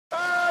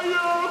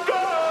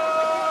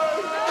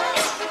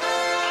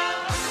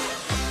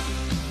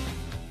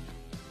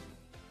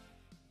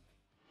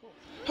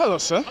Hello,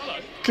 sir. Hello.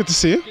 Good to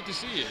see you. Good to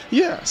see you.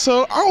 Yeah,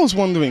 so I was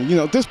wondering,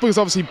 this book is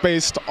obviously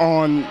based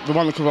on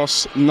Veronica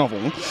Roth's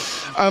novel,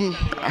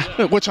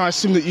 which I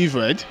assume that you've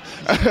read.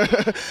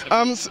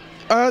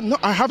 No,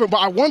 I haven't, but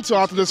I want to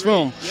after this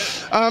film.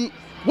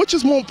 Which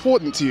is more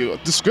important to you,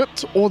 the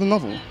script or the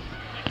novel?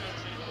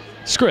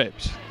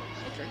 Script.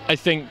 Okay. I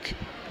think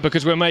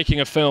because we're making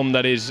a film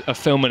that is a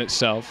film in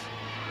itself,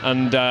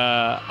 and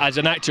as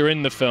an actor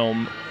in the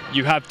film,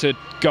 you have to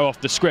go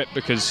off the script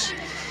because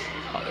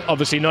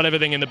obviously not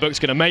everything in the book's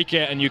going to make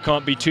it and you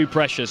can't be too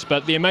precious.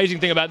 But the amazing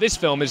thing about this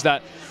film is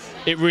that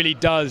it really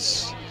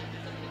does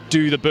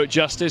do the book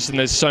justice, and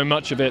there's so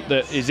much of it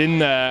that is in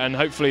there, and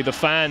hopefully the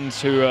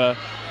fans who are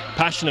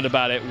passionate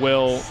about it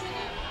will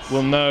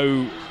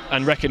know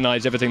and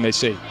recognize everything they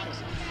see.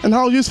 And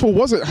how useful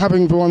was it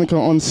having Veronica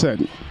on set?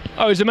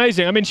 Oh, it was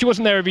amazing. I mean, she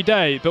wasn't there every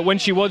day, but when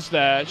she was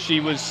there,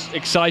 she was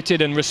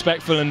excited and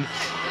respectful, and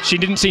she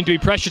didn't seem to be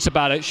precious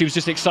about it. She was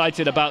just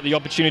excited about the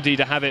opportunity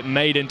to have it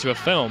made into a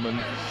film.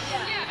 And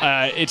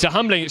it's a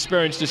humbling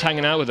experience just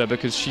hanging out with her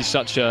because she's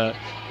such a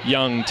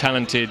young,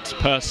 talented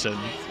person,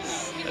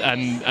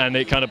 and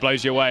it kind of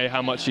blows you away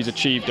how much she's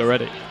achieved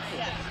already.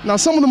 Now,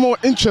 some of the more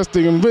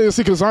interesting and really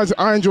because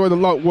I enjoyed a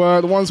lot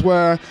were the ones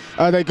where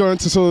they go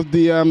into sort of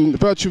the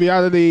virtual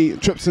reality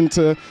trips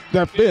into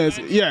their fears.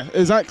 Yeah,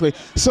 exactly.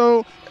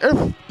 So,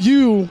 if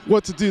you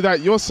were to do that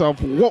yourself,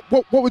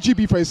 what would you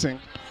be facing?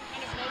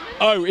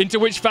 Oh, into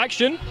which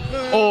faction?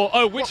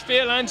 Or which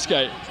fear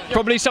landscape?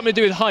 Probably something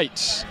to do with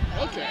heights.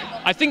 Okay.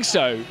 I think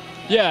so.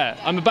 Yeah,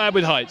 I'm bad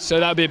with heights, so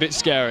that would be a bit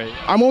scary.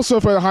 I'm also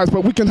afraid of heights,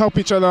 but we can help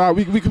each other out.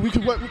 We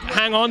can work.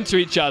 Hang on to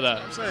each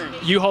other.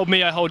 You hold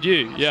me, I hold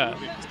you. Yeah.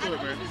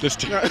 Let's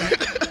do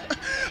it.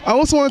 I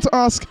also wanted to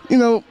ask,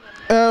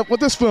 with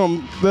this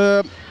film,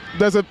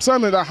 there's a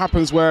certain that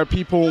happens where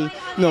people,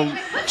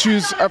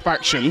 choose a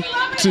faction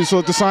to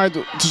sort of decide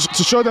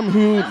to show them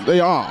who they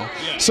are.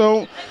 Yeah.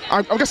 So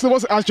I guess it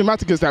wasn't as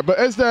dramatic as that, but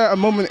is there a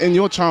moment in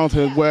your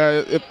childhood where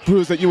it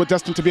proves that you were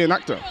destined to be an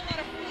actor?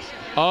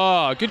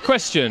 Ah, good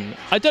question.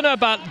 I don't know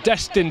about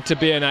destined to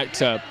be an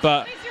actor,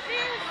 but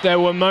there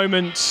were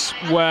moments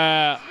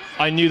where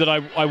I knew that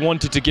I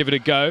wanted to give it a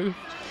go,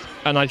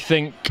 and I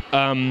think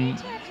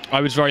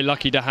I was very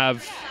lucky to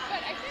have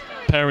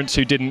parents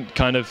who didn't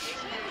kind of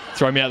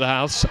throw me out of the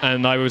house,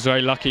 and I was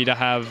very lucky to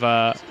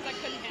have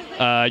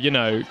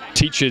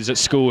teachers at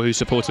school who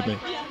supported me.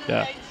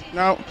 Yeah.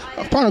 Now,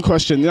 a final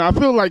question. I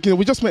feel like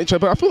we just met each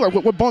other, but I feel like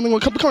we're bonding, we're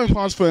becoming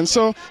fast friends.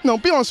 So,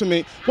 be honest with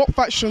me. What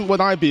faction would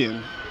I be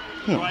in?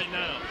 Right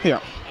now? Yeah.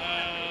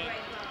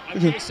 I'm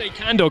going to say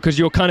Candor because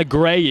you're kind of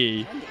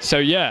grey-y. So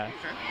yeah.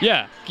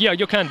 Okay. Yeah,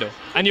 you're Candor.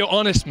 And you're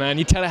honest, man.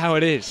 You tell it how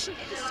it is.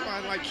 This is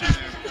why I like you,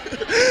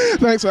 man.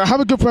 Thanks, man.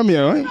 Have a good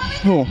premiere, right?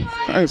 Cool.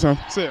 Thanks, man.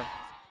 See ya.